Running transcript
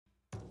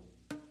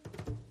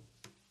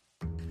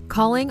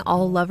Calling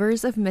all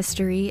lovers of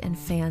mystery and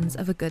fans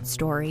of a good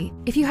story.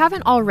 If you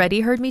haven't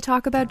already heard me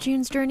talk about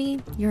June's Journey,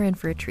 you're in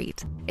for a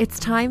treat. It's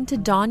time to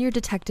don your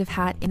detective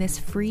hat in this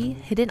free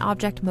hidden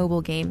object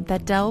mobile game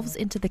that delves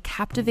into the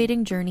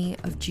captivating journey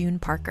of June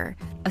Parker,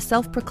 a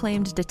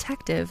self-proclaimed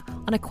detective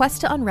on a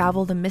quest to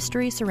unravel the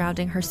mystery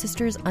surrounding her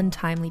sister's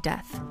untimely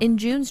death. In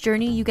June's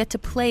Journey, you get to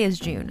play as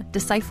June,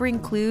 deciphering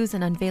clues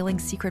and unveiling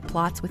secret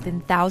plots within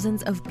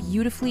thousands of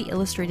beautifully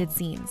illustrated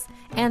scenes.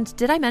 And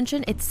did I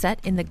mention it's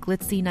set in the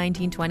glitzy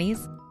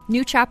 1920s?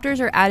 New chapters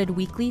are added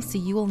weekly, so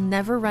you will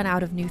never run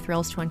out of new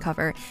thrills to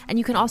uncover, and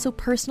you can also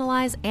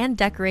personalize and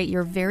decorate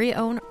your very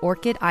own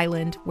Orchid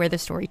Island where the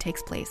story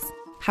takes place.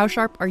 How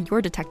sharp are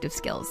your detective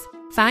skills?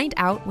 Find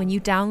out when you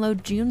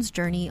download June's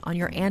Journey on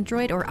your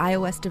Android or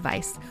iOS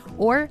device,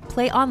 or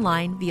play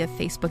online via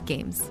Facebook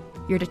Games.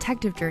 Your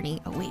detective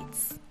journey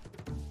awaits.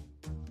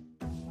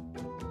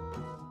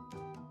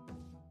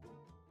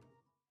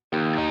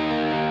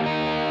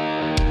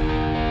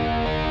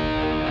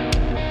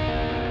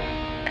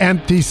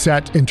 Empty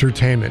Set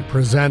Entertainment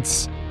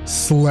presents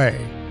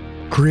Slay,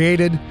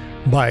 created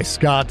by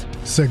Scott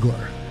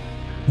Sigler.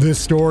 This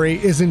story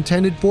is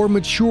intended for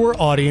mature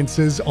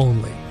audiences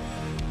only.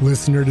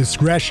 Listener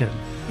discretion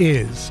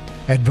is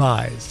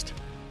advised.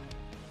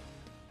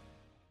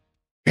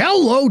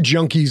 Hello,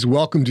 junkies.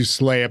 Welcome to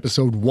Slay,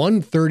 episode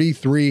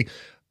 133.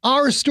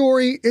 Our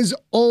story is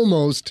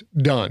almost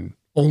done.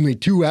 Only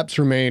 2 eps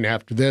remain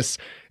after this,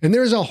 and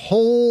there's a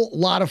whole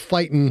lot of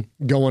fighting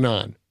going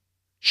on.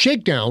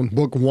 Shakedown,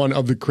 Book 1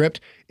 of The Crypt,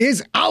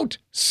 is out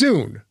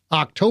soon,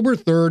 October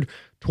 3rd,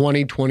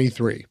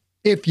 2023.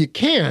 If you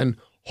can,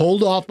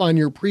 hold off on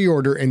your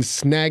pre-order and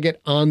snag it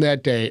on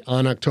that day,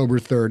 on October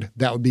 3rd.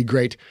 That would be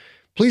great.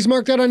 Please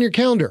mark that on your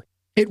calendar.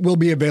 It will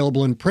be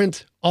available in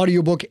print,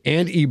 audiobook,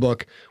 and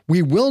ebook.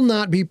 We will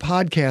not be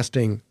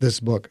podcasting this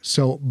book,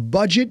 so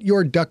budget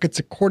your ducats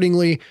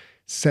accordingly.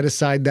 Set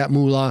aside that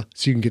moolah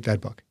so you can get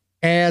that book.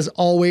 As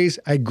always,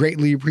 I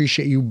greatly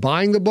appreciate you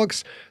buying the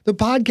books. The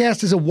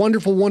podcast is a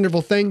wonderful,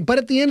 wonderful thing, but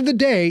at the end of the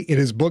day, it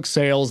is book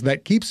sales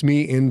that keeps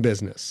me in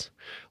business.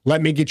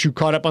 Let me get you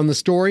caught up on the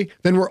story,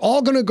 then we're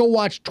all going to go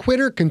watch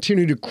Twitter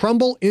continue to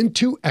crumble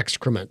into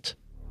excrement.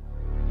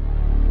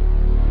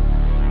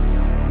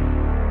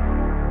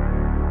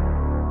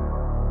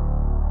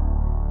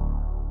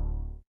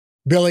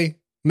 Billy,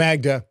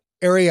 Magda,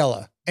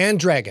 Ariella, and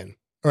Dragon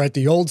are at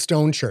the Old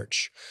Stone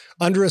Church,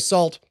 under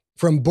assault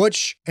from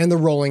Butch and the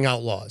Rolling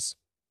Outlaws.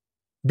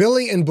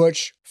 Billy and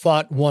Butch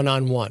fought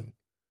one-on-one.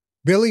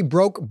 Billy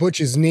broke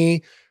Butch's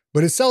knee,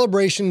 but his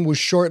celebration was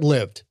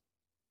short-lived.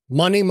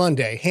 Money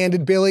Monday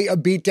handed Billy a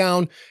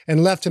beatdown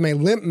and left him a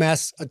limp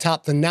mess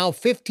atop the now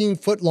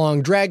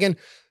 15-foot-long Dragon,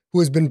 who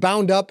has been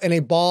bound up in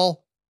a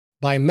ball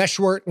by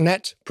meshwork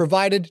net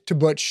provided to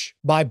Butch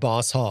by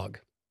Boss Hogg.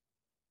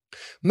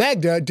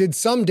 Magda did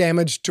some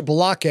damage to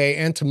Balake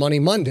and to Money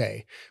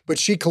Monday, but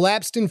she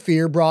collapsed in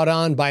fear brought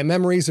on by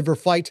memories of her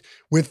fight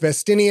with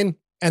Vestinian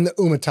and the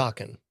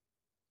Umatakan.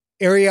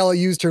 Ariella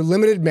used her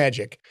limited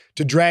magic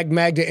to drag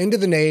Magda into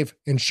the nave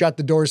and shut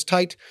the doors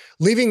tight,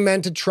 leaving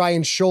men to try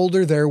and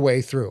shoulder their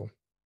way through.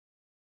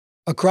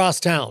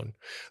 Across town,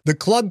 the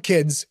club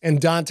kids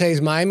and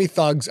Dante's Miami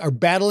thugs are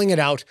battling it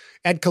out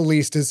at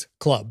Callista's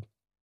club.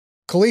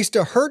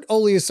 Callista hurt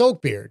Oleus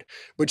Oakbeard,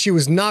 but she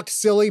was knocked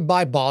silly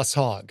by Boss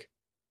Hogg.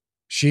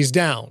 She's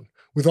down,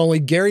 with only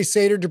Gary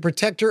Sater to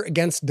protect her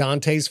against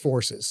Dante's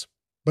forces.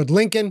 But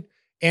Lincoln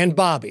and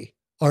Bobby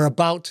are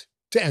about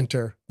to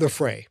enter the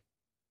fray.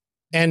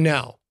 And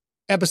now,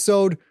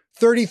 episode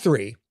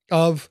 33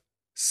 of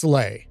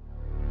Slay.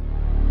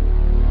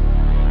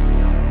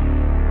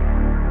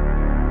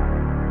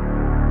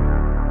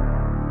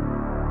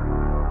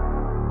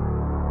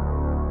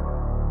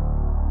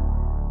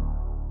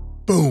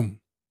 Boom,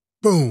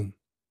 boom,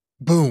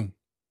 boom.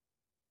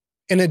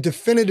 In a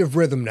definitive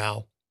rhythm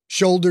now,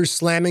 shoulders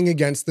slamming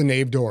against the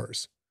nave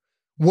doors.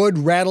 Wood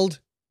rattled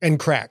and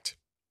cracked.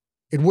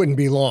 It wouldn't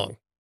be long.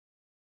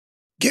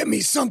 Get me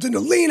something to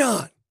lean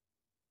on!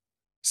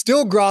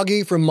 Still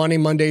groggy from Money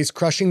Monday's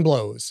crushing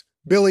blows,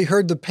 Billy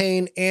heard the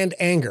pain and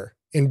anger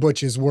in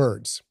Butch's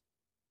words.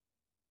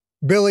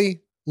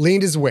 Billy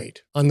leaned his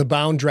weight on the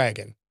bound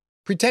Dragon,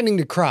 pretending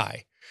to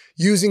cry,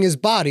 using his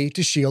body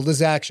to shield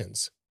his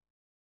actions.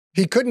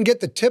 He couldn't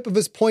get the tip of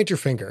his pointer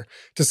finger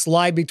to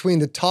slide between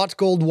the taut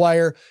gold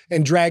wire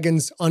and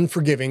Dragon's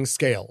unforgiving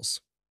scales.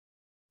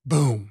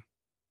 Boom,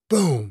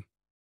 boom,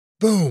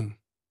 boom.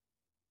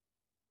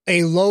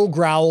 A low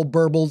growl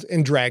burbled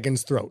in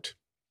Dragon's throat.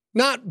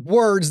 Not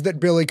words that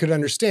Billy could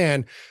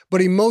understand,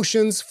 but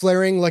emotions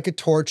flaring like a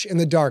torch in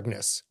the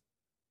darkness.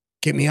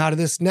 Get me out of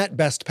this net,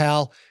 best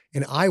pal,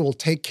 and I will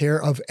take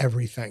care of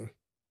everything.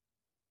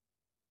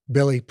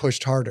 Billy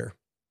pushed harder.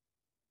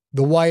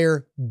 The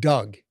wire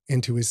dug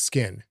into his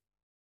skin.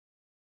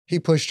 He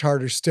pushed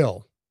harder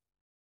still.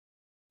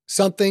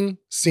 Something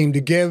seemed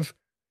to give.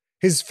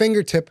 His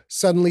fingertip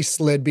suddenly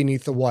slid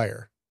beneath the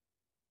wire.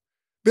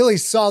 Billy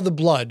saw the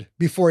blood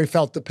before he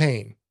felt the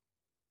pain.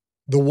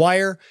 The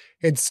wire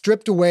had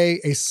stripped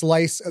away a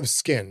slice of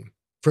skin,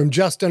 from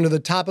just under the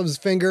top of his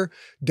finger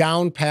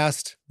down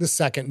past the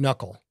second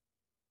knuckle.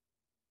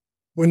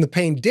 When the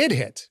pain did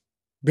hit,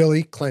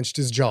 Billy clenched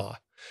his jaw,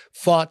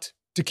 fought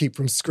to keep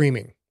from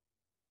screaming.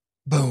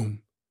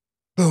 Boom,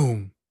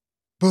 boom,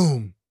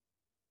 boom.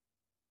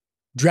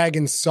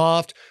 Dragon's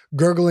soft,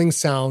 gurgling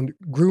sound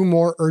grew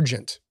more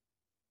urgent.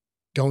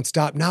 Don't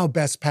stop now,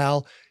 best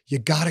pal. You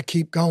gotta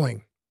keep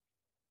going.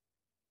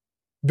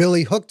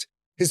 Billy hooked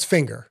his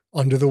finger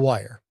under the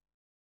wire.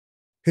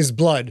 His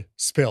blood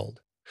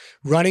spilled,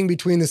 running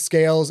between the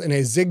scales in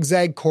a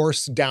zigzag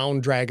course down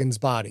Dragon's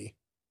body.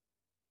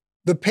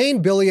 The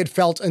pain Billy had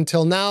felt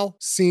until now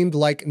seemed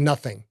like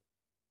nothing.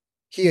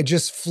 He had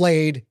just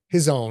flayed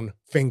his own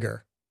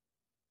finger.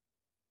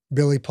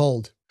 Billy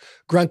pulled,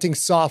 grunting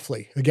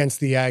softly against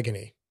the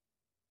agony.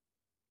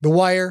 The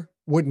wire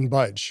wouldn't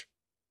budge.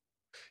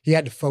 He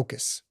had to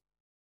focus.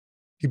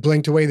 He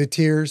blinked away the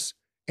tears,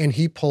 and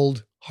he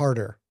pulled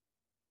harder.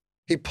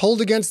 He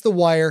pulled against the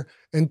wire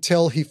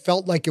until he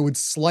felt like it would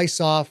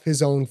slice off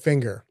his own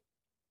finger.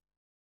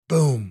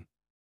 Boom,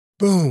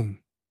 boom,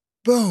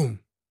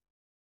 boom.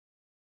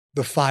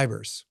 The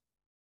fibers,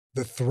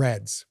 the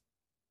threads.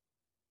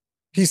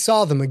 He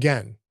saw them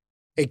again,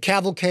 a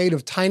cavalcade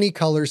of tiny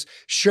colors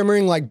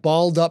shimmering like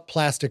balled-up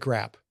plastic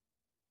wrap.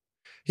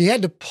 He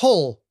had to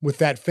pull with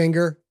that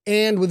finger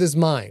and with his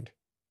mind.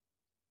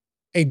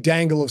 A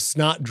dangle of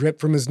snot dripped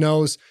from his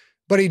nose,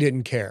 but he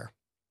didn't care.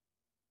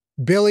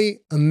 Billy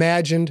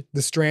imagined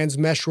the strand's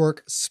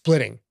meshwork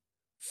splitting,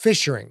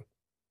 fissuring,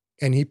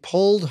 and he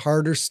pulled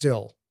harder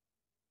still.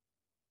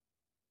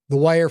 The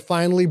wire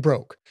finally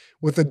broke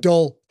with a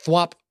dull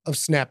thwop of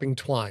snapping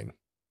twine.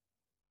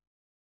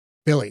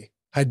 Billy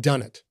had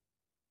done it.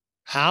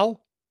 How?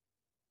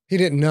 He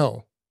didn't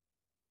know.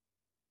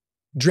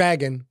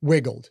 Dragon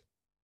wiggled.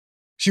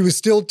 She was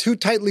still too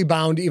tightly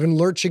bound to even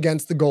lurch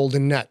against the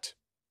golden net.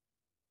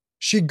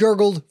 She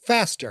gurgled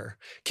faster,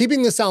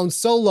 keeping the sound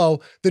so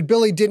low that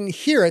Billy didn't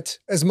hear it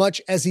as much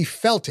as he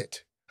felt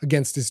it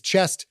against his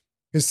chest,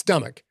 his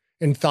stomach,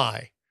 and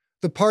thigh,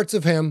 the parts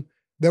of him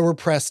that were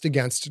pressed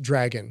against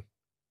Dragon.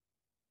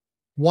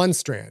 One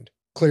strand,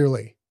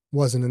 clearly,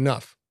 wasn't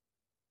enough.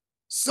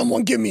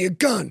 "Someone give me a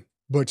gun,"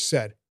 Butch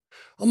said.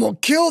 "I'm gonna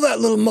kill that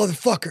little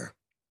motherfucker."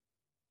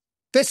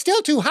 "They're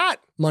still too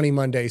hot," Money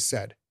Monday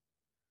said.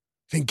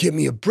 "Then give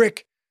me a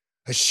brick,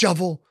 a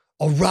shovel,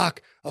 a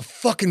rock, a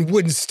fucking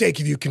wooden stake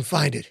if you can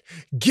find it.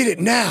 Get it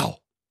now."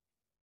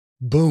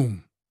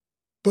 Boom,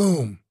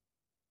 boom,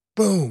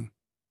 boom.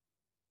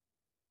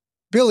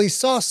 Billy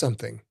saw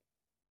something.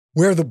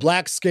 Where the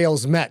black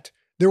scales met,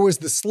 there was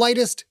the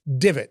slightest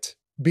divot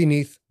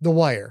beneath the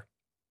wire.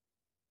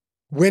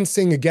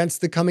 Wincing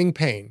against the coming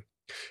pain,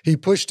 he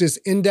pushed his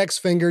index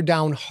finger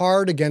down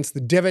hard against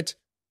the divot,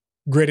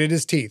 gritted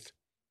his teeth,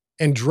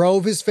 and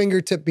drove his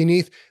fingertip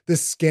beneath the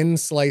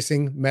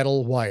skin-slicing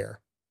metal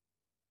wire.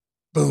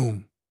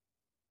 Boom,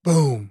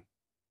 boom,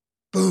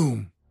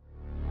 boom.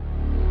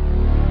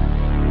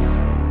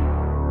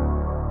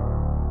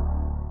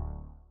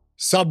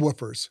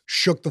 Subwoofers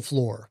shook the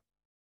floor,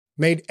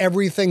 made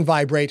everything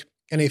vibrate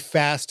in a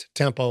fast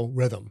tempo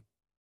rhythm.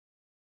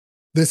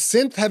 The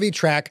synth-heavy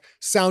track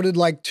sounded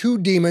like two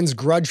demons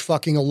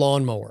grudge-fucking a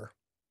lawnmower.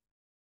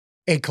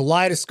 A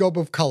kaleidoscope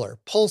of color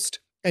pulsed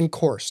and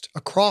coursed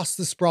across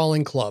the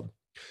sprawling club,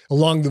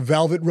 along the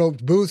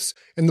velvet-roped booths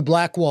and the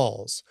black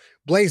walls,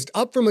 blazed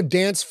up from a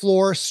dance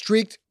floor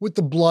streaked with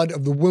the blood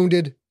of the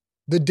wounded,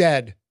 the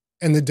dead,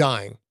 and the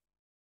dying.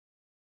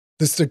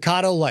 The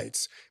staccato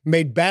lights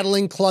made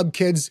battling club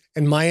kids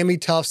and Miami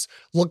toughs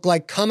look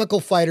like comical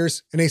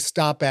fighters in a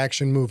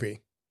stop-action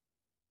movie.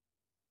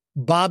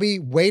 Bobby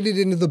waded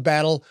into the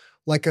battle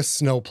like a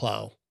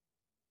snowplow.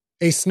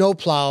 A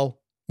snowplow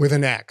with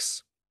an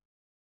axe.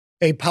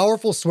 A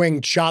powerful swing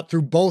chopped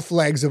through both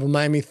legs of a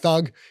Miami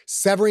thug,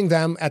 severing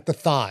them at the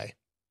thigh.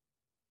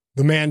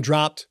 The man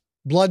dropped,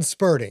 blood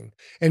spurting,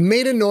 and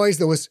made a noise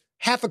that was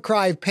half a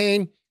cry of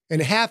pain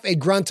and half a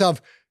grunt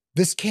of,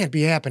 "This can't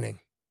be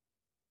happening."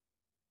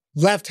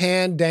 Left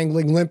hand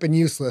dangling limp and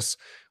useless,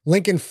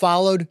 Lincoln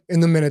followed in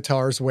the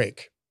Minotaur's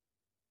wake.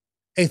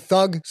 A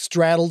thug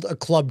straddled a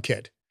club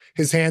kid,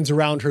 his hands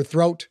around her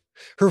throat,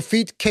 her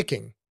feet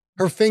kicking,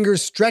 her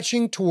fingers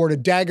stretching toward a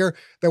dagger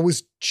that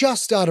was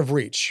just out of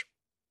reach.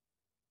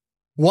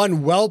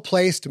 One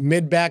well-placed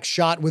mid-back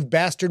shot with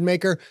Bastard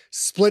Maker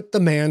split the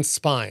man's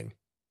spine.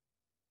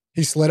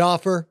 He slid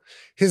off her,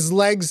 his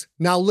legs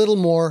now little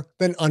more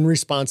than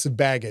unresponsive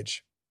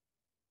baggage.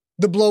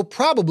 The blow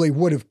probably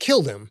would have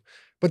killed him,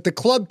 but the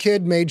club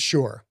kid made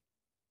sure.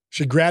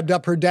 She grabbed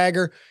up her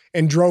dagger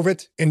and drove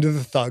it into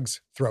the thug's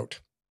throat.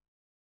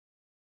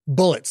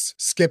 Bullets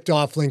skipped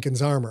off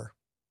Lincoln's armor.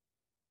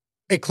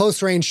 A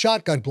close-range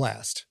shotgun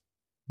blast.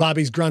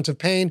 Bobby's grunt of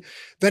pain,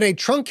 then a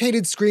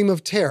truncated scream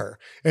of terror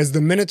as the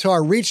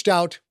Minotaur reached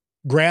out,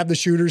 grabbed the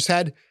shooter's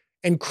head,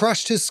 and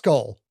crushed his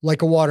skull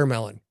like a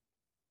watermelon.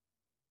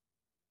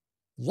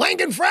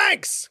 "Lincoln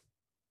Franks!"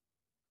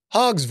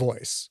 Hogg's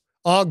voice,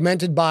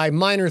 augmented by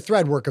minor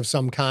threadwork of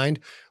some kind,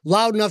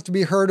 loud enough to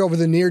be heard over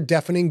the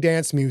near-deafening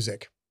dance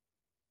music.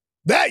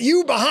 That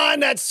you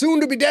behind that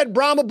soon-to-be-dead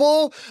Brahma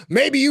bull?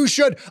 Maybe you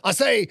should,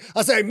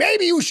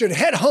 maybe you should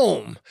head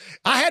home.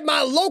 I had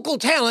my local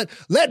talent,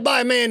 led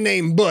by a man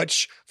named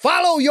Butch,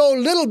 follow your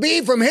little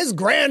bee from his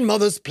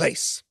grandmother's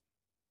place.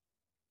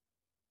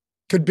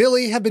 Could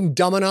Billy have been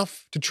dumb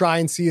enough to try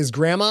and see his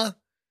grandma?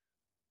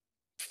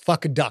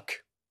 Fuck a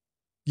duck.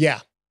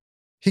 Yeah,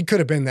 he could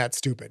have been that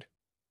stupid.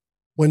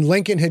 When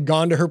Lincoln had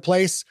gone to her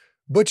place,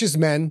 Butch's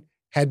men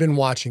had been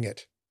watching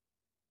it.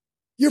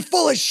 You're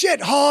full of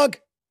shit, Hog!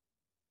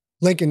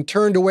 Lincoln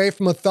turned away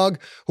from a thug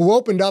who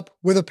opened up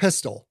with a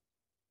pistol.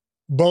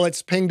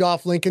 Bullets pinged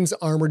off Lincoln's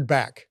armored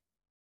back.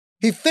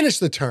 He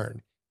finished the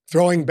turn,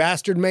 throwing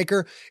Bastard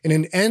Maker in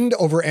an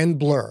end-over-end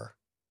blur.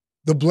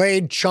 The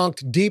blade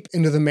chunked deep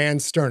into the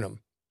man's sternum,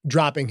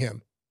 dropping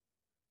him.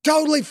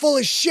 Totally full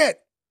of shit!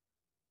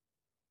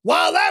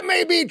 While that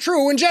may be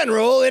true in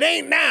general, it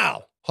ain't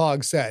now,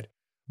 Hog said.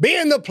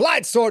 Being the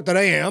polite sort that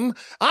I am,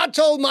 I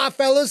told my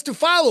fellas to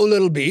follow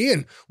Little B,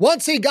 and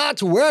once he got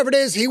to wherever it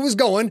is he was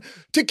going,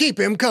 to keep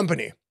him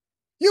company.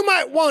 You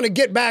might want to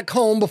get back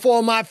home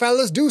before my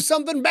fellas do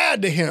something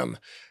bad to him,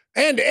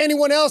 and to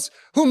anyone else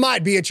who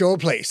might be at your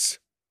place.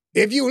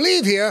 If you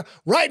leave here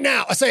right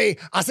now, I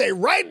say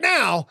right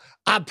now,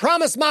 I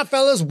promise my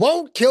fellas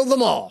won't kill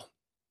them all.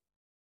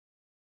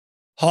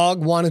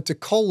 Hog wanted to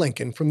cull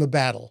Lincoln from the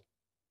battle.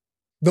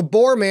 The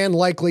Boer man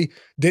likely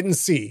didn't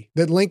see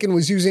that Lincoln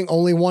was using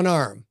only one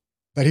arm,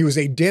 that he was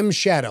a dim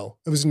shadow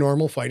of his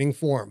normal fighting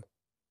form.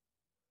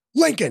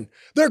 Lincoln,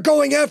 they're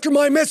going after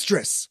my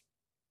mistress!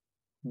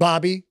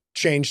 Bobby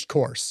changed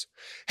course,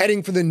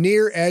 heading for the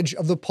near edge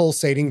of the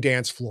pulsating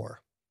dance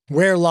floor,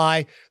 where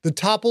lie the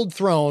toppled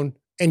throne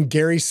and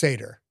Gary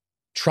Sater,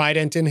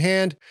 trident in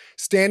hand,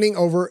 standing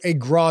over a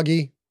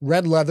groggy,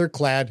 red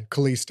leather-clad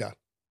Callista.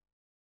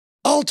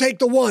 I'll take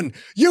the one,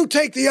 you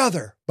take the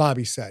other,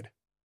 Bobby said.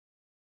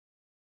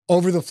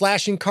 Over the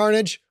flashing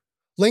carnage,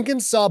 Lincoln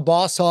saw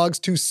Boss Hogg's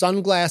two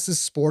sunglasses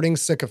sporting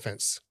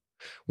sycophants,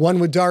 one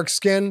with dark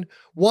skin,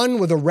 one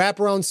with a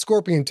wraparound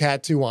scorpion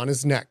tattoo on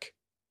his neck.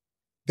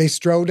 They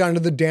strode onto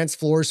the dance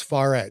floor's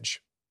far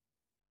edge.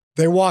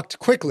 They walked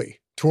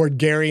quickly toward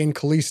Gary and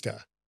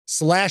Callista,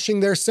 slashing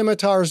their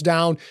scimitars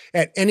down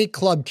at any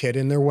club kid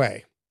in their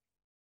way.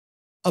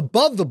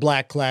 Above the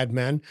black-clad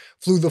men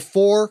flew the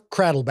four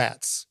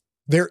Crattlebats,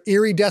 their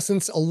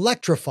iridescence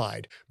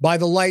electrified by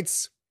the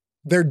lights,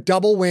 their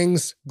double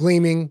wings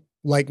gleaming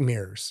like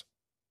mirrors.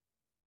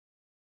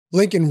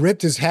 Lincoln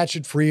ripped his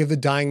hatchet free of the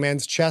dying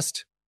man's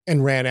chest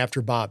and ran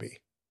after Bobby.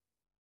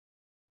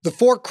 The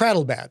four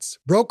Crattlebats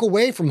broke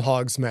away from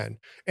Hogg's men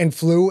and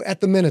flew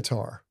at the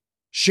Minotaur,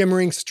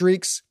 shimmering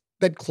streaks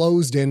that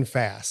closed in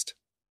fast.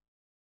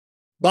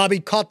 Bobby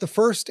caught the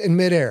first in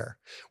midair,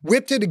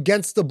 whipped it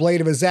against the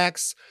blade of his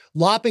axe,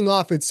 lopping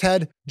off its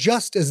head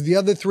just as the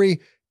other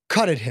three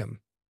cut at him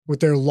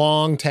with their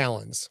long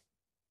talons.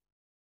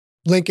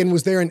 Lincoln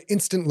was there an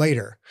instant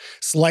later,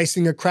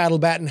 slicing a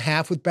Crattlebat in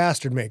half with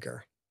Bastard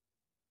Maker.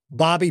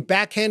 Bobby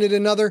backhanded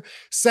another,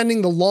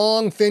 sending the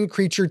long, thin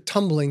creature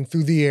tumbling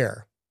through the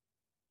air.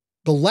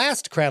 The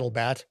last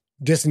Crattlebat,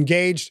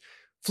 disengaged,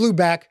 flew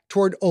back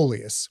toward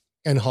Oleus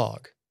and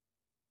Hog.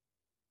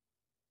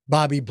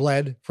 Bobby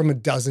bled from a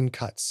dozen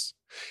cuts,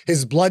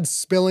 his blood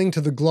spilling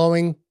to the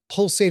glowing,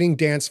 pulsating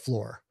dance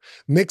floor,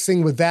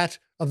 mixing with that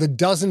of the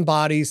dozen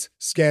bodies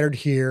scattered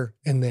here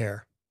and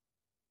there.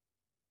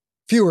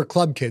 Fewer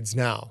club kids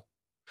now,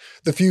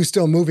 the few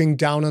still moving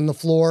down on the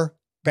floor,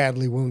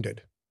 badly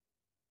wounded.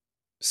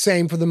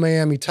 Same for the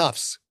Miami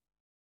Toughs.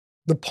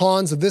 The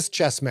pawns of this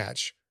chess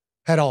match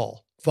had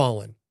all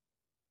fallen.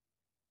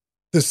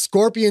 The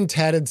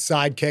scorpion-tatted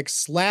sidekick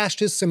slashed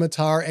his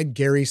scimitar at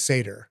Gary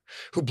Sater,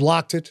 who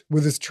blocked it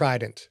with his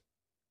trident.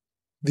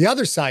 The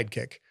other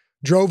sidekick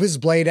drove his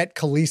blade at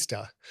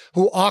Callista,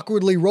 who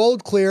awkwardly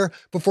rolled clear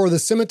before the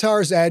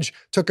scimitar's edge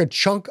took a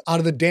chunk out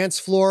of the dance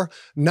floor,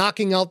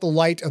 knocking out the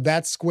light of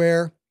that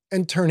square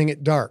and turning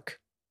it dark.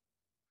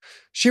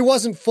 She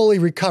wasn't fully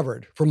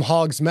recovered from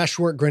Hogg's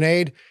meshwork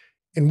grenade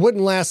and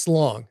wouldn't last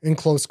long in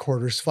close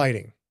quarters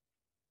fighting.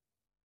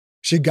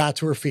 She got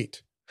to her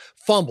feet,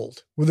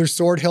 fumbled with her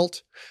sword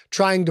hilt,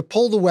 trying to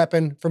pull the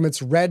weapon from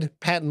its red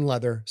patent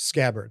leather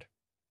scabbard.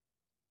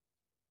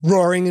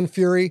 Roaring in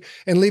fury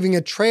and leaving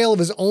a trail of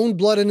his own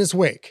blood in his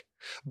wake,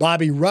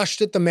 Bobby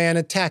rushed at the man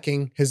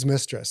attacking his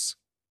mistress.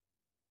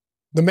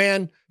 The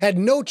man had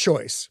no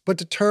choice but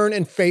to turn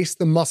and face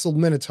the muscled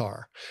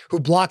Minotaur, who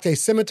blocked a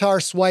scimitar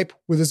swipe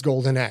with his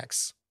golden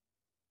axe.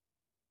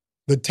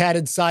 The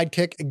tatted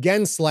sidekick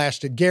again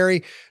slashed at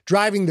Gary,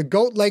 driving the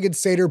goat-legged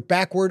satyr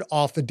backward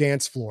off the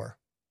dance floor.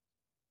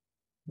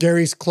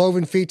 Gary's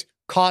cloven feet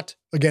caught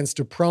against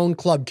a prone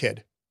club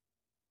kid.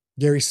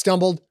 Gary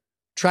stumbled,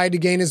 tried to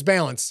gain his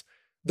balance.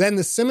 Then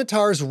the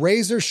scimitar's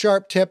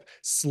razor-sharp tip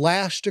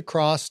slashed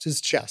across his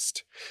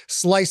chest,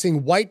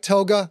 slicing white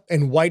toga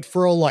and white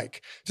fur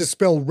alike to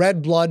spill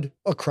red blood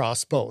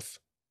across both.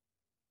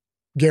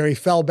 Gary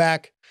fell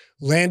back,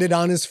 landed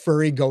on his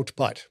furry goat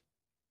butt.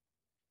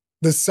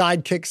 The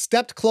sidekick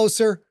stepped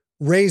closer,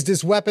 raised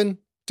his weapon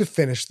to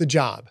finish the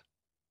job.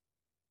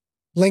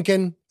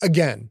 Lincoln,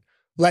 again,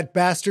 let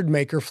bastard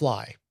maker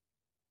fly.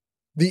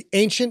 The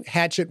ancient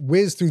hatchet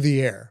whizzed through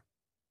the air.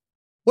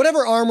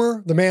 Whatever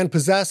armor the man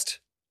possessed,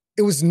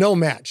 it was no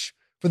match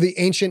for the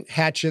ancient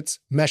hatchet's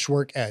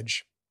meshwork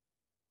edge.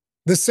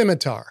 The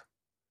scimitar,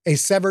 a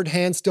severed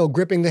hand still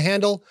gripping the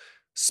handle,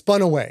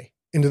 spun away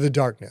into the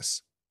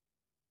darkness.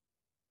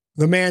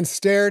 The man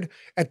stared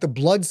at the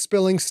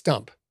blood-spilling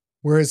stump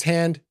where his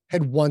hand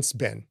had once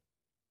been.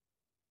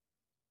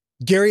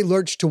 Gary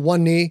lurched to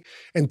one knee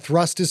and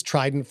thrust his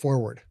trident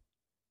forward.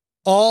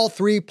 All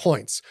 3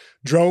 points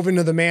drove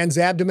into the man's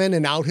abdomen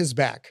and out his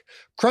back,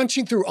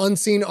 crunching through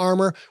unseen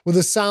armor with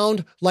a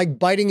sound like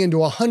biting into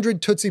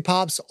 100 Tootsie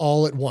Pops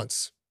all at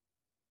once.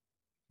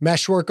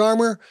 Meshwork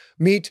armor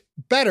meet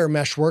better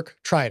meshwork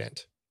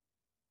trident.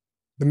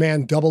 The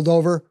man doubled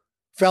over,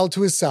 fell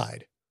to his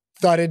side,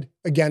 thudded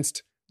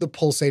against the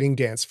pulsating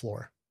dance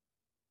floor.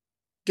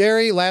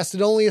 Gary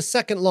lasted only a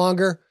second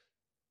longer.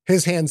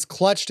 His hands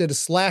clutched at a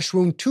slash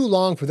wound too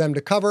long for them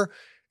to cover,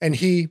 and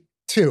he,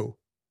 too,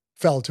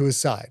 fell to his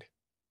side.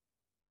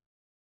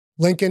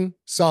 Lincoln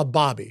saw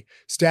Bobby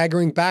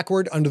staggering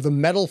backward under the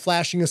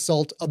metal-flashing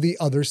assault of the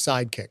other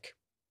sidekick.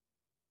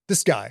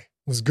 This guy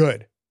was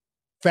good,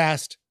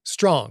 fast,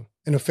 strong,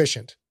 and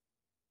efficient.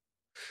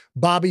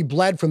 Bobby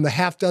bled from the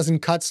half-dozen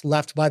cuts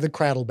left by the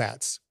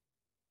Crattlebats.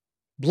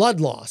 Blood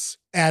loss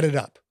added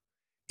up,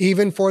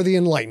 even for the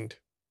enlightened.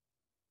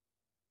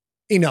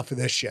 Enough of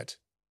this shit.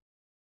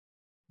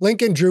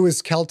 Lincoln drew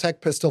his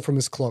Keltec pistol from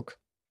his cloak.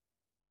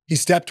 He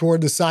stepped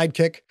toward the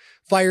sidekick,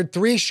 fired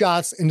 3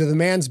 shots into the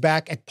man's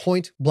back at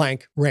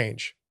point-blank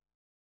range.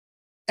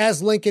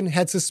 As Lincoln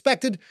had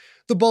suspected,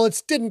 the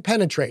bullets didn't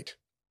penetrate.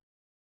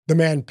 The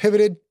man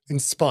pivoted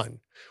and spun,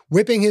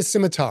 whipping his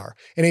scimitar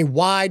in a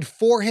wide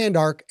forehand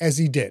arc as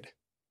he did.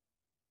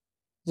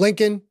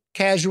 Lincoln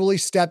casually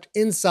stepped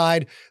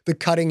inside the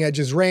cutting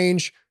edge's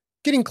range,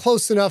 getting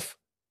close enough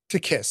to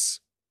kiss.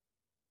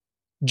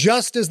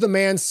 Just as the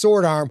man's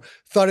sword arm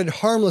thudded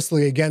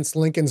harmlessly against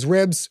Lincoln's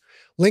ribs,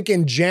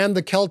 Lincoln jammed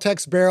the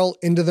Keltec's barrel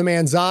into the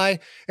man's eye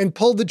and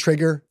pulled the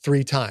trigger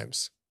 3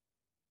 times.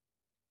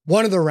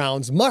 One of the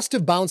rounds must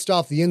have bounced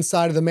off the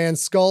inside of the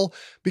man's skull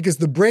because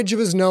the bridge of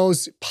his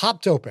nose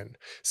popped open,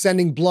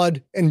 sending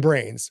blood and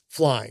brains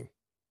flying.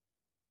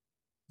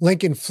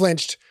 Lincoln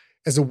flinched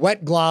as a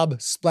wet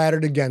glob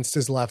splattered against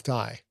his left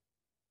eye.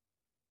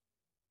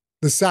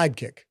 The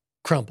sidekick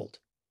crumpled,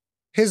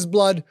 his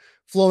blood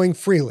flowing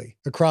freely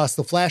across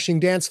the flashing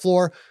dance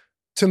floor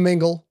to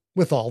mingle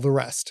with all the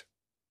rest.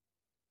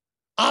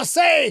 I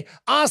say,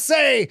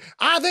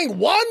 I think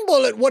 1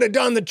 bullet would have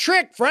done the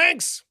trick,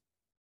 Franks.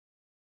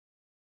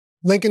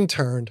 Lincoln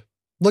turned,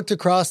 looked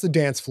across the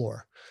dance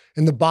floor,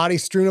 and the body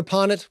strewn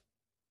upon it,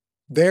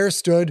 there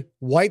stood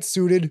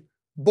white-suited,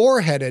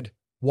 boar-headed,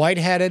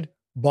 white-hatted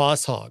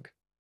Boss Hogg.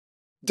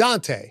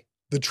 Dante,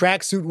 the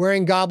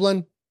tracksuit-wearing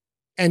goblin,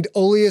 and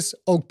Oleus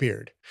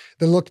Oakbeard,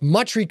 that looked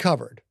much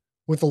recovered,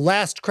 with the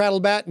last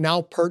Crattlebat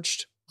now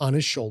perched on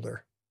his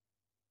shoulder.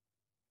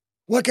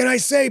 What can I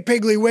say,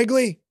 Piggly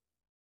Wiggly?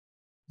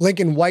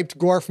 Lincoln wiped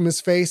gore from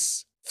his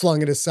face,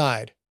 flung it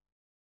aside.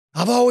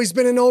 I've always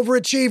been an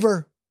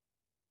overachiever.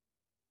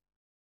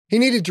 He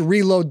needed to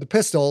reload the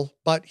pistol,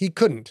 but he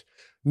couldn't,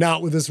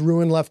 not with his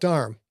ruined left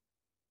arm.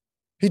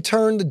 He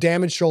turned the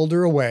damaged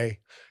shoulder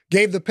away,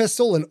 gave the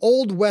pistol an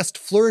Old West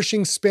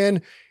flourishing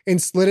spin,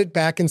 and slid it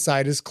back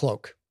inside his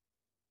cloak.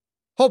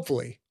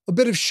 Hopefully, a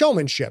bit of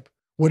showmanship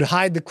would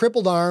hide the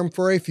crippled arm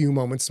for a few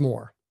moments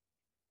more.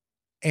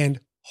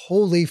 And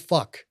holy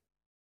fuck,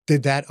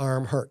 did that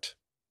arm hurt.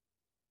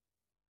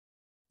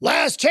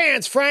 Last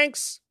chance,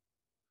 Franks!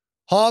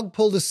 Hogg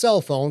pulled his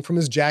cell phone from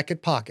his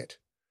jacket pocket.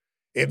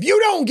 If you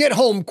don't get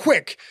home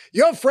quick,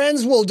 your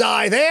friends will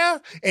die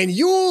there, and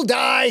you'll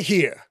die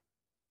here.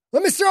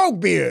 Well, Mr.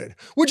 Oakbeard,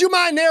 would you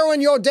mind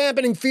narrowing your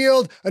dampening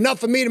field enough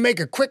for me to make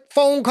a quick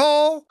phone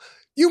call?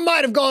 You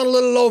might have gone a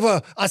little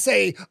over, I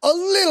say, a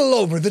little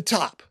over the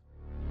top.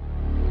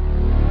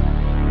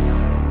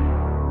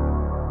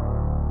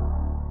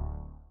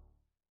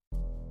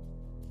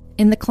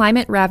 In the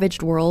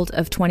climate-ravaged world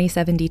of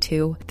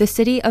 2072, the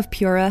city of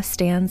Pura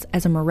stands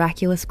as a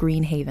miraculous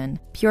green haven.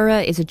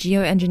 Pura is a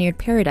geoengineered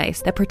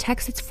paradise that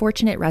protects its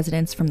fortunate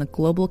residents from the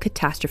global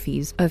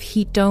catastrophes of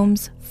heat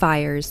domes,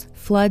 fires,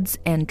 floods,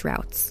 and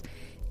droughts.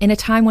 In a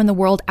time when the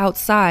world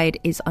outside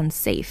is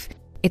unsafe,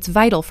 it's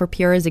vital for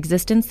Pura's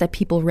existence that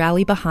people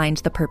rally behind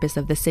the purpose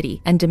of the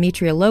city, and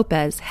Demetria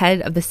Lopez,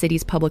 head of the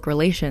city's public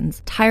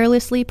relations,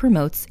 tirelessly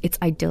promotes its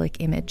idyllic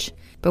image.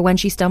 But when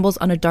she stumbles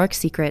on a dark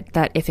secret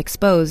that, if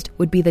exposed,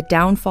 would be the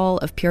downfall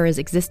of Pura's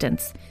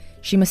existence,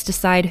 she must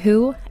decide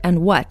who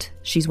and what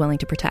she's willing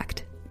to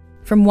protect.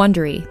 From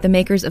Wondery, the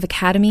makers of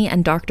Academy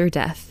and Dr.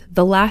 Death,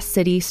 The Last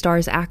City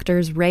stars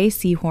actors Ray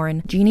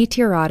Seahorn, Jeannie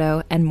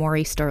Tirado, and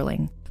Maury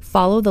Sterling.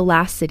 Follow The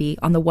Last City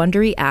on the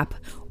Wondery app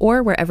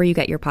or wherever you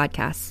get your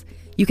podcasts.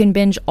 You can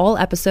binge all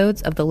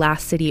episodes of The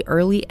Last City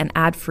early and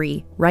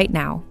ad-free right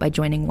now by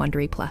joining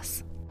Wondery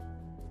Plus.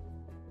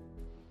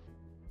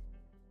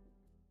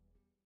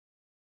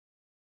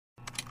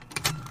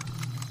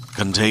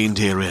 Contained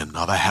herein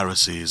are the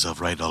heresies of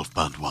Radolf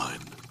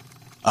Burntwine,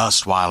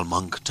 erstwhile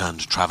monk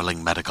turned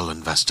traveling medical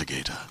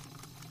investigator.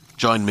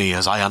 Join me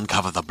as I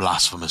uncover the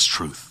blasphemous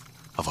truth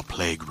of a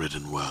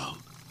plague-ridden world,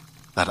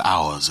 that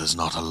ours is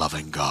not a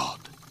loving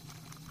God,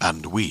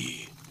 and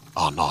we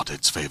are not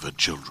its favored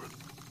children.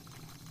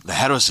 The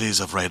Heresies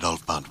of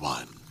Radolf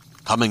Buntwine,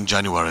 coming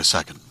January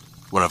 2nd,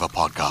 wherever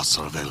podcasts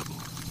are available.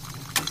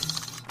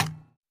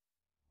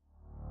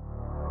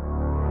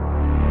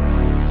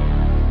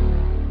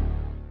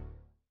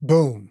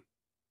 Boom,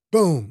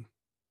 boom,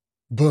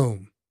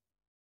 boom.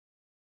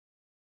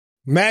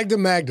 Magda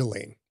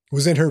Magdalene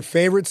was in her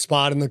favorite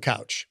spot on the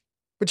couch,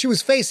 but she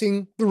was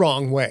facing the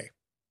wrong way.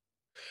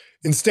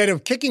 Instead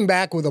of kicking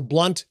back with a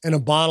blunt and a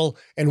bottle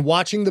and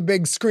watching the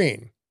big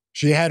screen,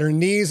 she had her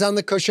knees on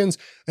the cushions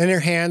and her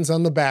hands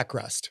on the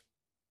backrest.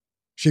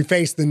 She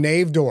faced the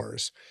nave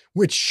doors,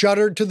 which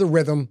shuddered to the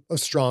rhythm of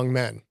strong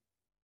men.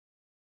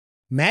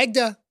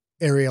 "Magda,"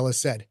 Ariella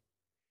said,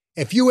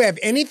 "if you have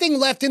anything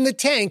left in the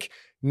tank,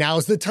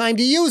 now's the time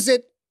to use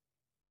it."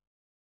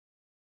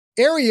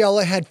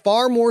 Ariella had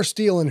far more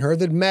steel in her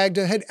than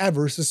Magda had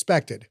ever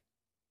suspected.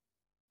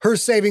 Her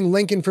saving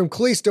Lincoln from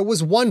Callista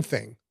was one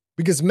thing,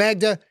 because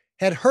Magda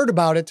had heard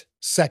about it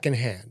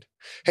secondhand,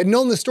 had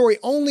known the story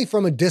only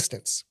from a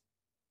distance.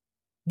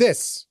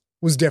 This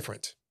was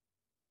different.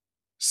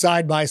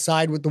 Side by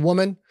side with the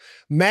woman,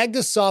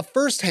 Magda saw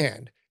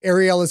firsthand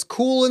Ariella's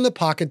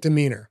cool-in-the-pocket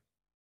demeanor.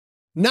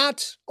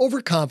 Not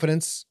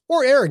overconfidence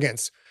or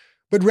arrogance,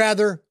 but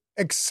rather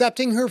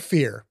accepting her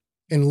fear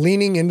and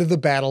leaning into the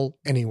battle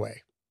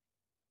anyway.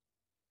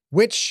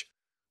 Which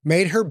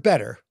made her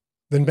better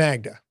than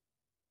Magda.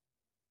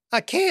 "I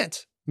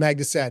can't,"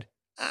 Magda said.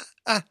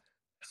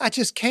 I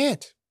just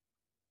can't."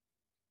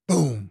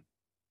 Boom,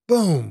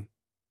 boom,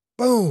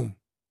 boom.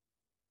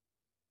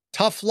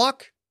 "Tough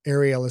luck,"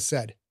 Ariella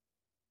said.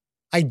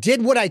 "I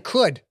did what I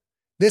could.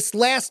 This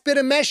last bit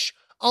of mesh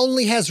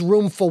only has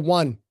room for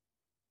one."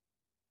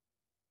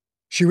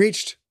 She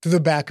reached to the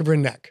back of her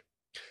neck,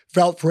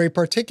 felt for a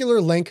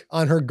particular link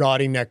on her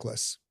gaudy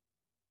necklace.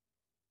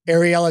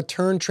 Ariella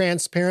turned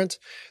transparent,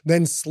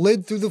 then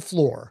slid through the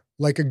floor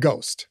like a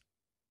ghost.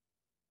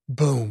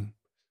 Boom,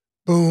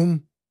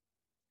 boom,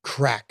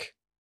 crack.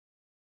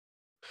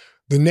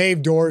 The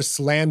nave doors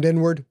slammed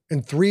inward,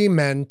 and 3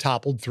 men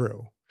toppled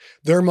through,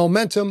 their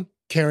momentum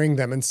carrying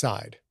them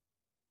inside.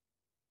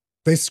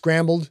 They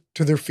scrambled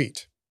to their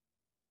feet.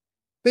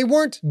 They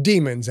weren't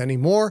demons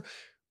anymore,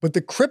 but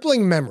the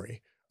crippling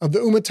memory of the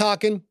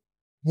Umataken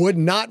would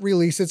not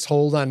release its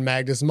hold on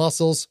Magda's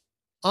muscles,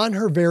 on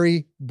her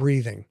very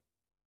breathing.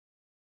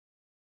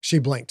 She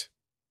blinked.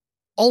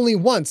 Only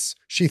once,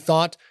 she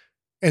thought,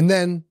 and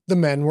then the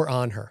men were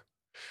on her,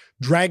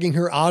 dragging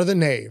her out of the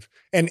nave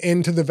and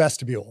into the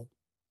vestibule.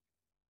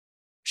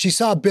 She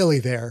saw Billy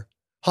there,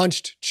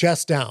 hunched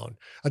chest down,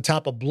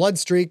 atop a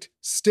blood-streaked,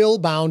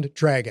 still-bound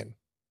dragon.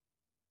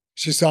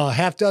 She saw a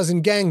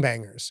half-dozen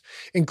gangbangers,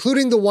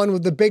 including the one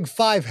with the big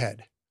 5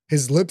 head,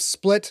 his lips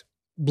split,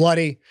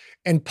 bloody,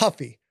 and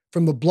puffy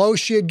from the blow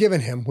she had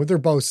given him with her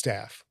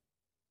bowstaff.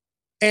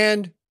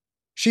 And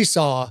she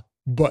saw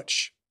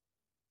Butch,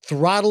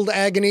 throttled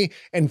agony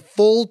and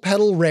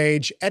full-pedal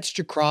rage etched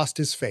across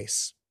his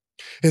face,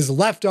 his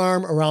left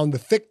arm around the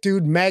thick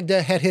dude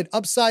Magda had hit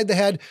upside the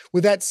head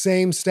with that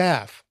same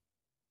staff.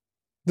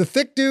 The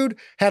thick dude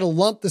had a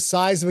lump the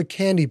size of a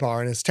candy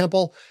bar in his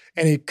temple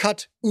and a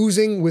cut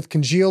oozing with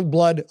congealed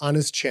blood on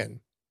his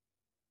chin.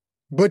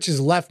 Butch's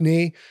left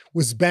knee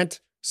was bent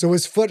so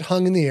his foot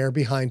hung in the air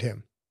behind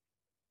him.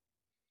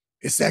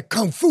 "It's that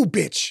kung fu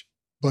bitch,"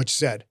 Butch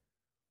said.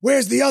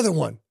 "Where's the other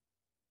one?"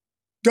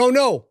 "Don't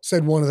know,"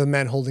 said one of the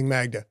men holding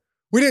Magda.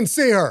 "We didn't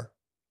see her."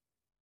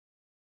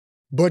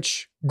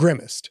 Butch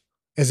grimaced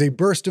as a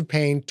burst of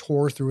pain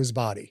tore through his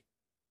body.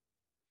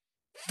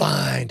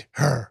 "Find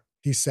her,"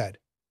 he said.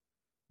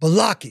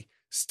 "Balaki,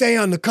 stay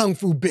on the kung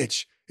fu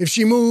bitch. If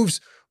she moves,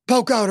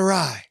 poke out her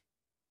eye."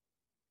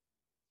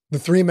 The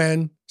 3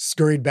 men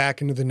scurried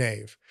back into the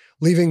nave,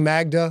 leaving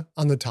Magda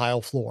on the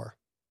tile floor.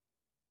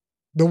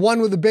 The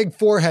one with the big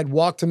forehead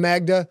walked to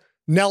Magda,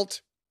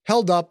 knelt,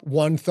 held up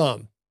one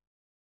thumb.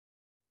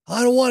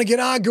 "I don't want to get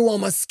agu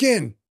on my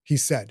skin," he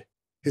said,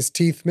 his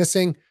teeth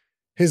missing,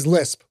 his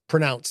lisp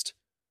pronounced.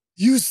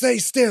 "You stay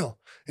still,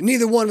 and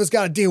neither one of us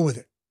got to deal with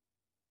it."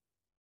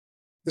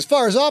 As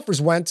far as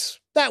offers went,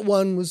 that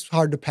one was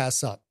hard to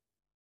pass up.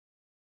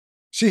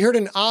 She heard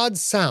an odd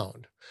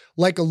sound,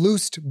 like a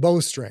loosed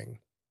bowstring,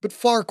 but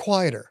far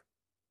quieter.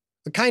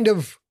 A kind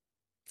of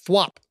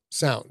thwop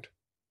sound.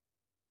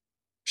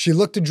 She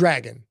looked to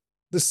Dragon,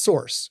 the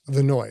source of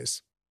the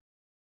noise.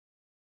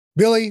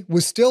 Billy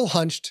was still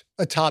hunched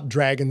atop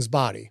Dragon's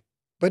body,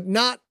 but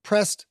not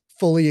pressed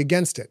fully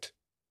against it.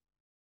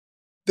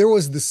 There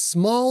was the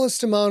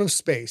smallest amount of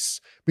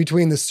space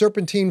between the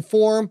serpentine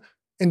form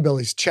and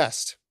Billy's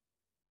chest.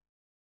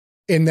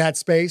 In that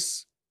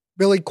space,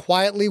 Billy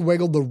quietly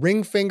wiggled the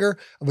ring finger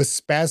of a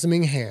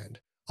spasming hand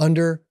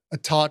under a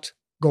taut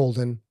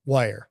golden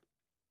wire.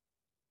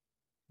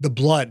 The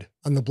blood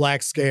on the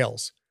black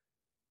scales.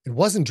 It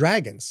wasn't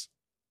Dragon's.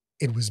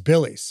 It was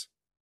Billy's.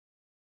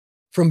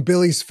 From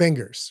Billy's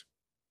fingers.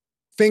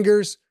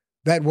 fingers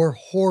that were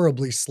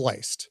horribly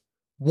sliced,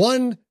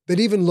 one that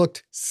even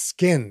looked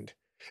skinned,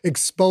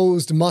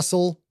 exposed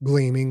muscle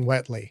gleaming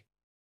wetly.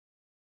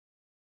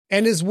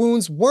 And his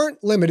wounds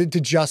weren't limited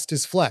to just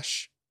his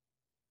flesh.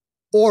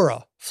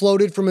 Aura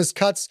floated from his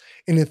cuts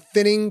in a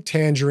thinning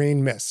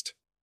tangerine mist.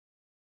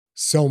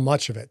 So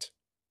much of it.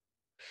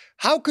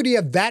 How could he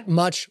have that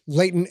much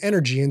latent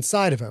energy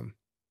inside of him?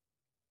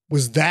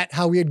 Was that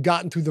how he had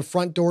gotten through the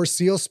front door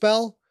seal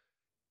spell?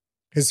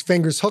 His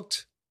fingers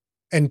hooked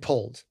and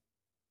pulled.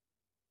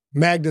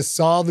 Magda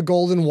saw the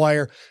golden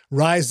wire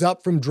rise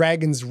up from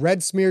Dragon's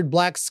red-smeared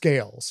black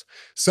scales,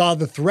 saw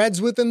the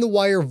threads within the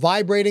wire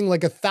vibrating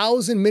like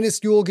 1,000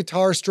 minuscule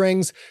guitar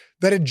strings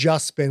that had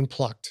just been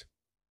plucked.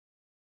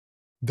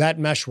 That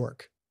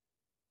meshwork.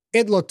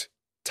 It looked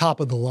top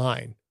of the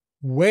line,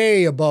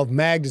 way above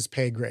Magda's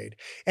pay grade,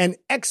 and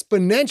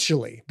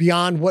exponentially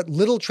beyond what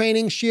little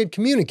training she had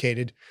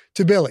communicated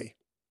to Billy.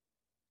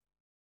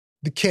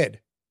 The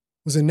kid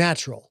was a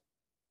natural.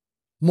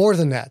 More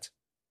than that,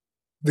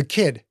 the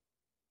kid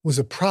was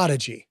a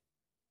prodigy.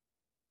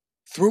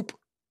 Throop,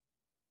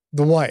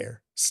 the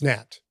wire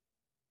snapped.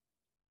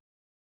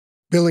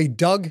 Billy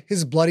dug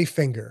his bloody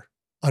finger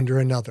under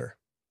another.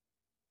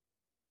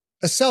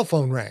 A cell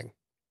phone rang.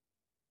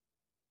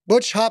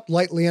 Butch hopped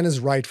lightly on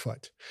his right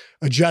foot,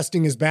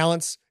 adjusting his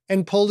balance,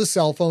 and pulled a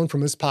cell phone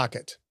from his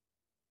pocket.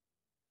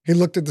 He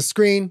looked at the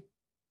screen,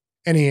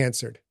 and he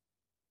answered.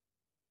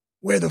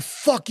 "Where the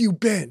fuck you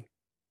been?"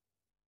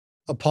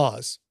 A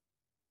pause.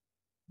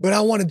 "But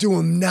I want to do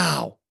 'em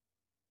now."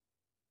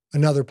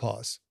 Another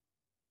pause.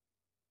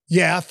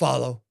 "Yeah, I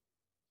follow.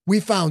 We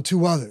found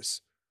 2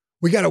 others.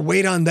 We gotta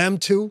wait on them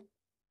too?"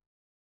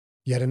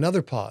 Yet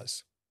another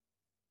pause.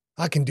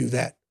 "I can do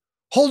that.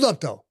 Hold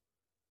up, though.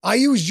 I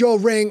used your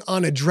ring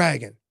on a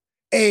dragon.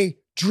 A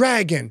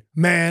dragon,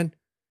 man.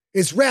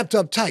 It's wrapped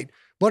up tight.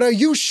 But are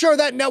you sure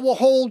that net will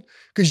hold?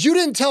 Because you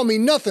didn't tell me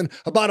nothing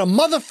about a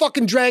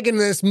motherfucking dragon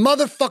in this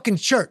motherfucking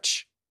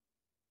church."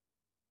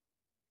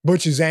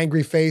 Butch's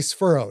angry face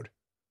furrowed.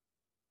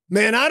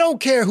 "Man, I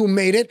don't care who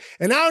made it,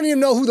 and I don't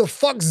even know who the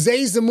fuck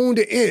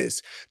Zazamunda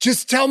is.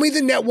 Just tell me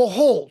the net will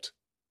hold."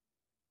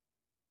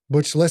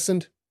 Butch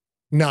listened,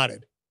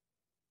 nodded.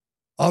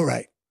 "All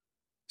right,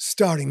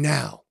 starting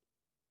now."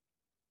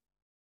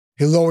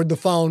 He lowered the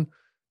phone,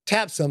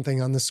 tapped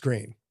something on the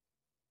screen.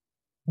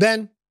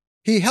 Then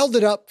he held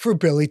it up for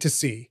Billy to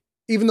see,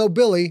 even though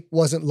Billy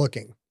wasn't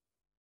looking.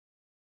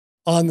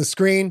 On the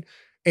screen,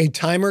 a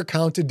timer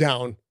counted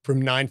down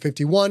from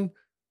 9:51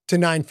 to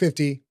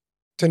 9:50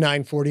 to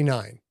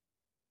 9:49.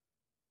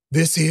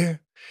 "This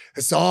here,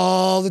 it's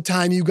all the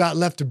time you got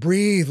left to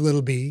breathe,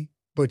 little bee,"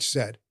 Butch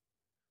said.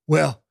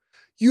 "Well,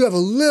 you have a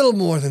little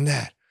more than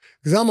that,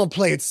 because I'm going to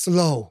play it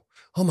slow.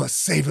 I'm going to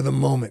savor the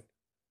moment.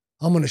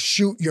 I'm going to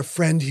shoot your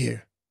friend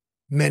here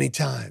many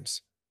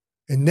times.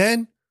 And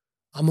then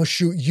I'm going to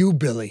shoot you,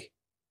 Billy,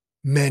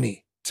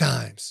 many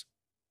times."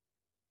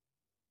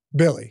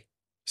 Billy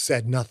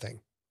said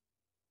nothing.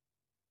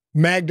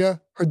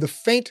 Magda heard the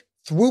faint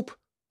thwoop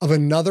of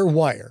another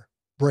wire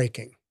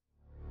breaking.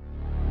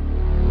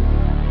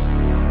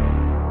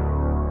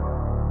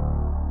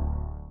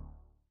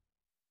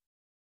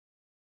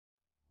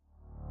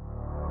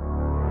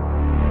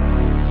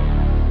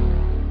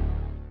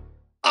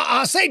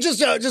 Say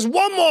just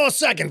one more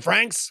second,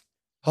 Franks,"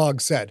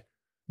 Hogg said.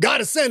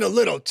 "Gotta send a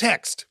little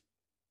text."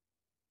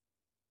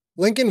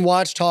 Lincoln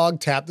watched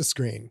Hogg tap the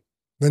screen,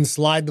 then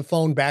slide the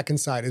phone back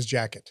inside his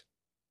jacket.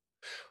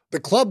 The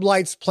club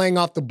lights playing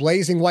off the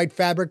blazing white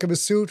fabric of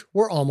his suit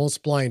were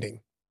almost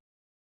blinding.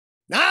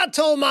 "I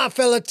told my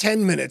fella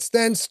 10 minutes,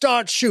 then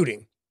start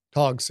shooting,"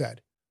 Hogg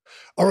said.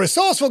 "A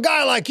resourceful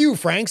guy like you,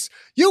 Franks,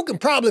 you can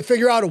probably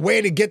figure out a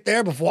way to get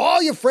there before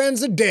all your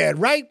friends are dead,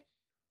 right?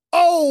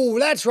 Oh,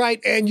 that's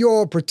right, and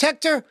your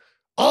protector,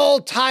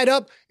 all tied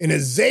up in a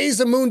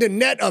Zazamunda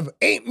net of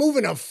ain't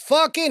moving a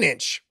fucking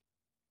inch."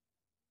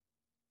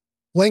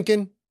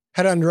 Lincoln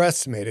had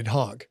underestimated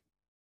Hogg.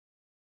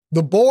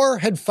 The boar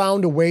had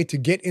found a way to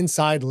get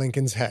inside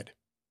Lincoln's head,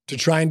 to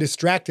try and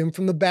distract him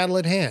from the battle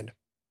at hand.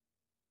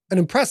 An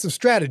impressive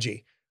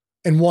strategy,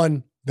 and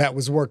one that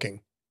was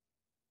working.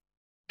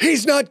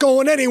 "He's not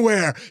going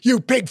anywhere,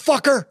 you big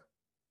fucker!"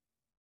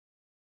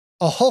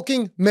 A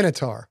hulking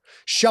minotaur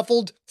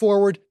shuffled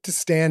forward to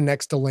stand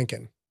next to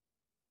Lincoln.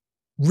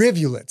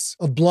 Rivulets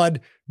of blood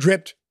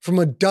dripped from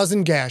a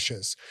dozen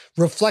gashes,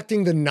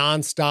 reflecting the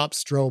non-stop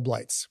strobe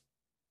lights.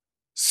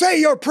 "Say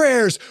your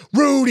prayers,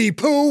 Rudy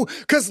Poo,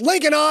 'cause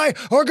Lincoln and I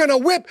are gonna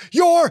whip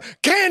your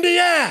candy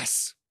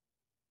ass!"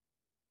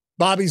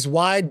 Bobby's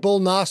wide bull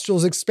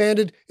nostrils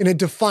expanded in a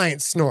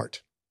defiant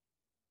snort.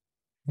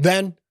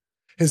 Then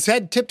his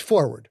head tipped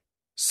forward,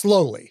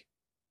 slowly,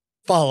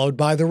 followed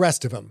by the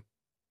rest of him.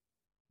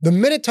 The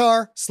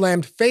Minotaur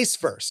slammed face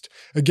first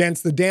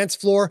against the dance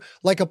floor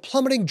like a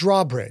plummeting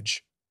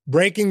drawbridge,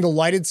 breaking the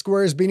lighted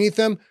squares beneath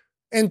them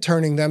and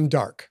turning them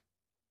dark.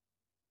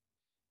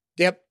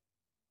 Yep,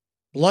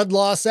 blood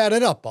loss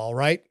added up, all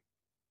right.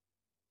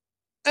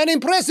 "An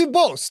impressive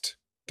boast,"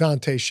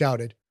 Dante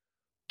shouted.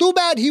 "Too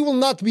bad he will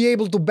not be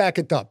able to back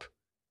it up.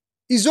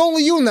 It's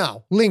only you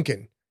now,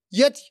 Lincoln.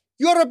 Yet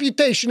your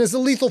reputation as a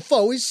lethal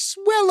foe is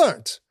well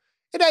earned,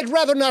 and I'd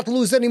rather not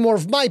lose any more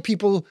of my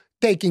people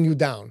taking you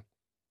down.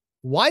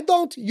 Why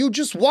don't you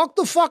just walk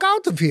the fuck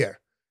out of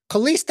here?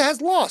 Callista has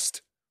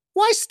lost.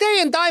 Why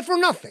stay and die for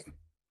nothing?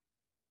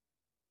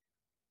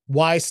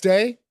 Why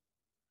stay?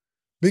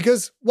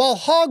 Because while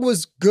Hogg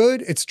was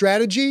good at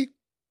strategy,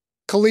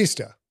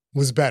 Callista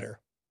was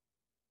better.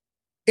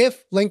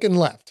 If Lincoln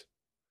left,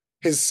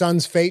 his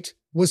son's fate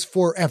was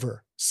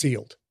forever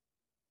sealed.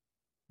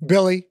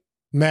 Billy,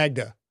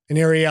 Magda, and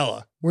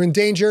Ariella were in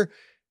danger,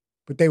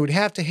 but they would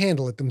have to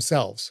handle it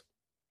themselves.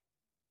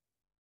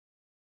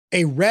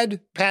 A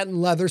red patent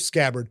leather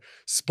scabbard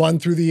spun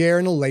through the air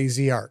in a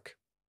lazy arc.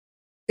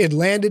 It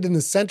landed in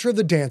the center of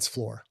the dance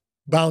floor,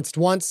 bounced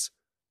once,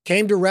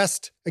 came to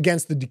rest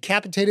against the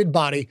decapitated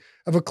body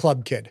of a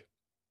club kid.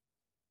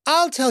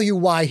 I'll tell you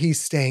why he's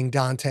staying,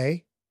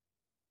 Dante.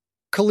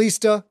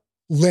 Callista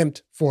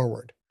limped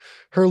forward,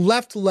 her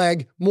left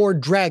leg more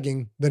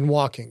dragging than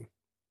walking.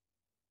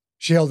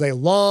 She held a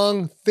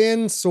long,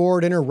 thin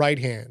sword in her right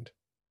hand.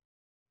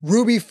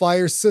 Ruby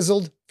fire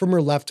sizzled from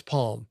her left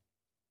palm.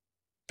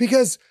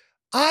 Because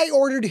I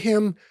ordered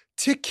him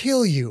to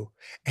kill you,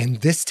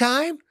 and this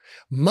time,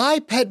 my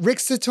pet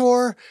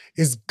Rixator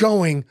is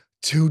going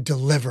to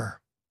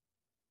deliver.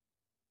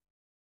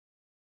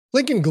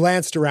 Lincoln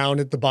glanced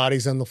around at the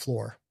bodies on the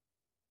floor.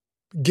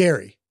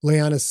 Gary lay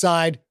on his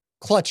side,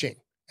 clutching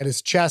at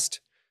his chest,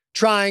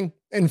 trying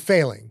and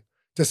failing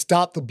to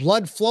stop the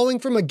blood flowing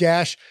from a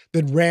gash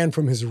that ran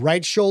from his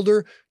right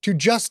shoulder to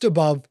just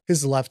above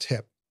his left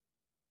hip.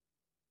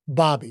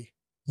 Bobby,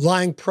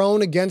 lying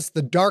prone against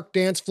the dark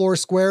dance floor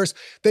squares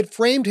that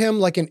framed him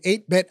like an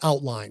 8-bit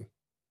outline.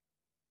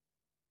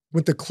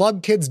 With the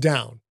club kids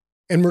down,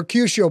 and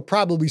Mercutio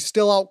probably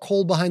still out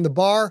cold behind the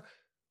bar,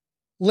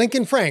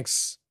 Lincoln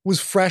Franks was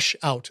fresh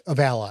out of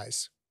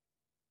allies.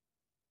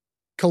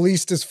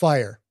 Callista's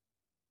fire.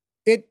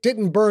 It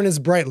didn't burn as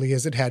brightly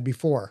as it had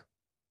before.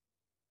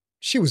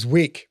 She was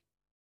weak.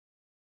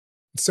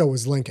 So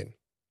was Lincoln.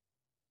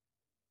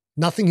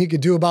 Nothing he could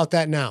do about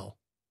that now.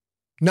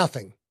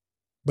 Nothing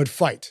but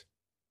fight.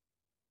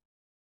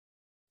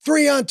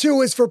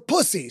 3-on-2 is for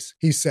pussies,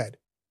 he said.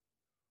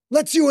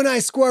 Let's you and I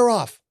square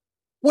off.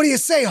 What do you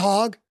say,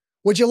 Hogg?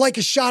 Would you like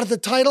a shot at the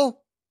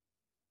title?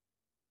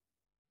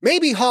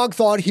 Maybe Hogg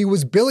thought he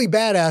was Billy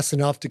Badass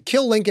enough to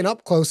kill Lincoln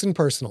up close and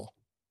personal.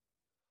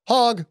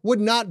 Hogg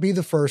would not be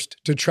the first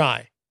to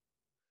try.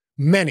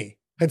 Many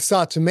had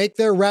sought to make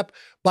their rep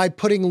by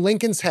putting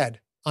Lincoln's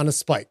head on a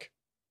spike.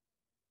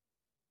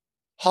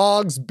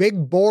 Hogg's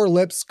big boar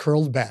lips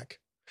curled back,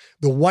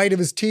 the white of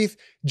his teeth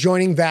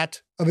joining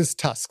that of his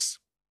tusks.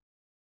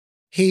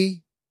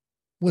 He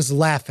was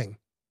laughing.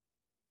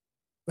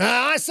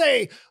 I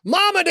say,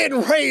 Mama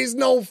didn't raise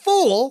no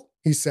fool,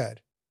 he said.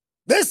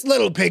 This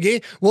little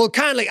piggy will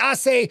kindly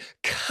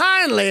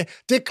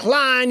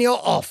decline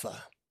your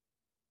offer.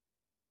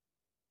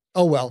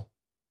 Oh well,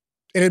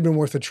 it had been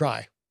worth a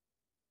try.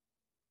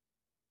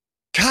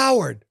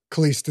 Coward,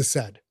 Callista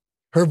said,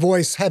 her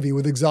voice heavy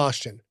with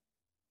exhaustion.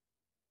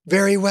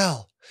 Very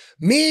well.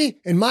 Me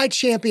and my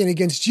champion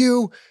against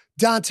you,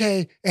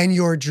 Dante, and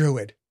your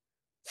druid.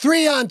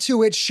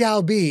 3-on-2 it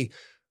shall be.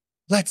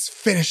 Let's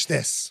finish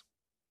this.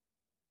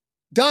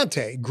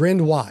 Dante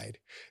grinned wide,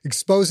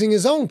 exposing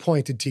his own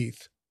pointed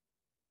teeth.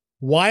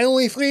 Why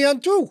only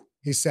 3-on-2,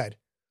 he said,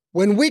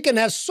 when we can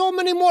have so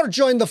many more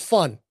join the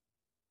fun?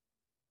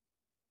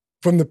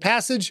 From the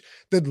passage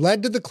that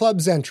led to the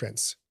club's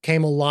entrance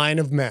came a line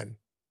of men.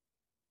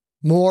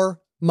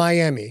 More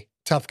Miami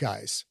tough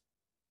guys.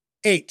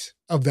 8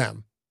 of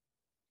them,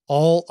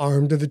 all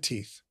armed to the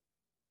teeth.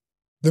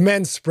 The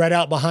men spread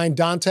out behind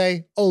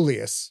Dante,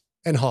 Oleus,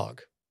 and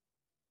Hogg.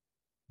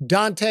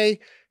 Dante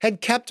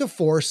had kept a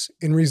force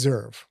in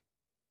reserve.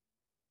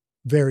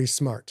 Very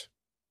smart.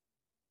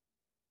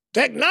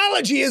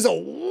 Technology is a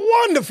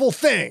wonderful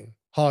thing,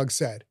 Hogg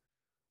said.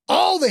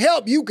 All the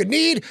help you could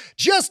need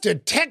just to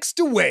text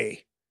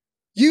away.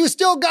 You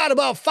still got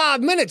about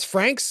 5 minutes,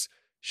 Franks.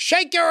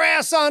 Shake your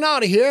ass on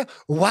out of here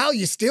while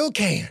you still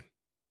can.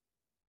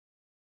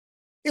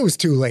 It was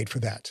too late for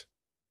that.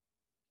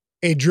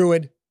 A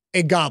druid,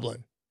 a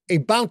goblin, a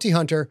bounty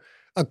hunter,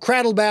 a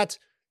craddlebat,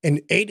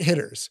 and 8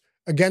 hitters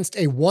against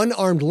a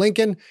 1-armed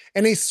Lincoln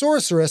and a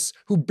sorceress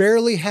who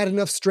barely had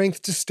enough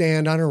strength to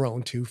stand on her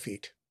own 2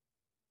 feet.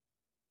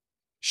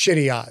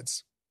 Shitty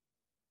odds.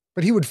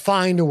 But he would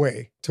find a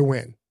way to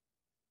win.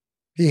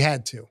 He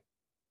had to.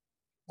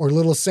 Or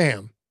little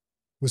Sam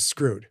was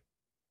screwed.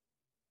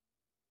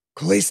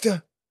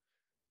 Callista,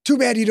 too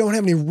bad you don't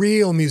have any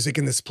real music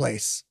in this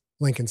place,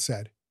 Lincoln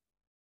said.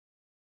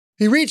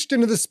 He reached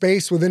into the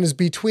space within his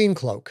between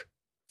cloak,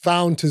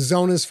 found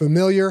Tizona's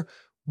familiar,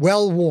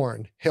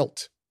 well-worn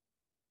hilt.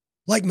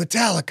 Like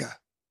Metallica.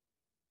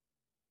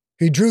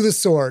 He drew the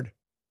sword,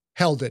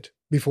 held it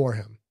before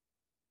him.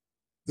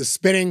 The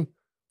spinning,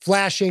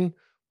 flashing,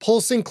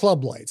 pulsing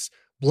club lights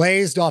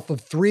blazed off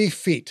of 3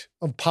 feet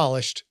of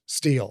polished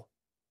steel.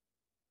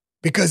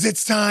 Because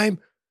it's time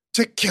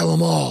to kill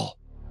them all.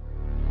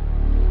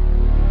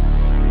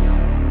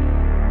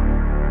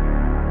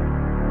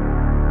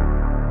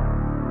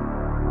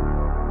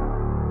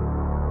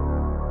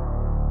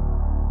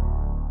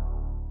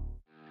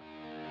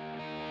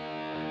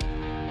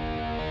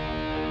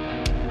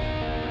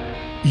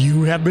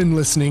 You have been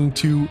listening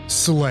to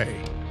Slay,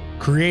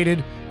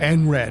 created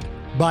and read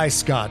by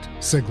Scott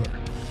Sigler.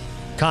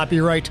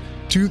 Copyright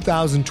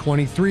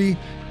 2023,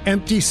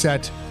 Empty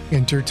Set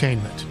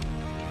Entertainment.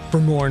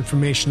 For more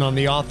information on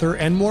the author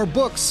and more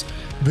books,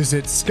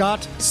 visit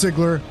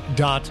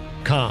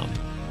scottsigler.com.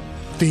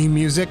 Theme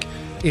music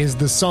is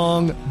the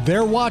song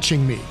They're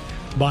Watching Me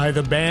by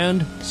the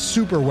band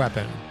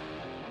Superweapon.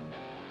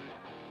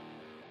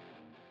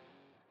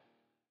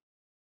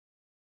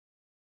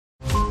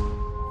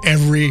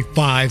 Every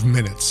 5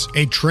 minutes,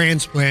 a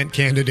transplant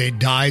candidate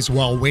dies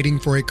while waiting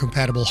for a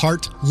compatible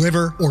heart,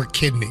 liver, or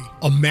kidney.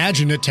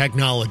 Imagine a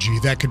technology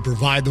that could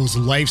provide those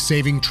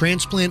life-saving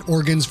transplant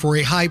organs for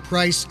a high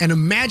price, and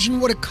imagine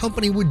what a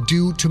company would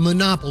do to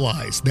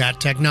monopolize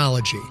that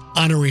technology.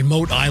 On a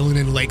remote island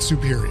in Lake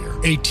Superior,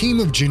 a team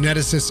of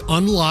geneticists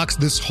unlocks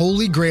this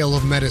holy grail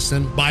of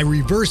medicine by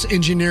reverse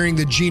engineering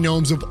the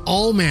genomes of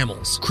all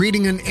mammals,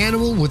 creating an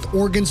animal with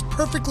organs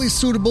perfectly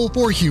suitable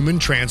for human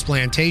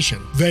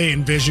transplantation. They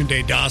envisioned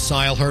a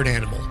docile herd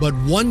animal, but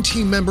one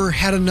team member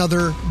had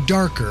another,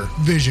 darker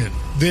vision.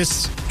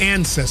 This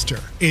ancestor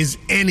is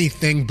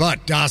anything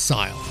but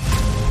docile.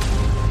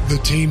 The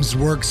team's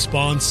work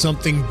spawned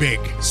something big,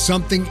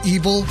 something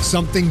evil,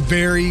 something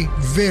very,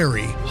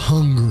 very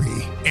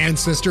hungry.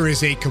 Ancestor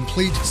is a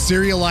complete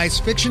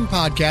serialized fiction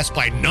podcast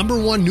by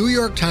 #1 New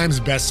York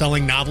Times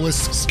bestselling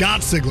novelist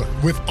Scott Sigler,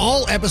 with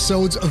all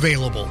episodes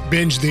available.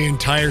 Binge the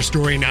entire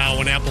story now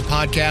on Apple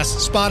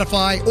Podcasts,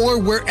 Spotify, or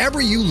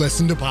wherever you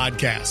listen to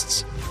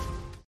podcasts.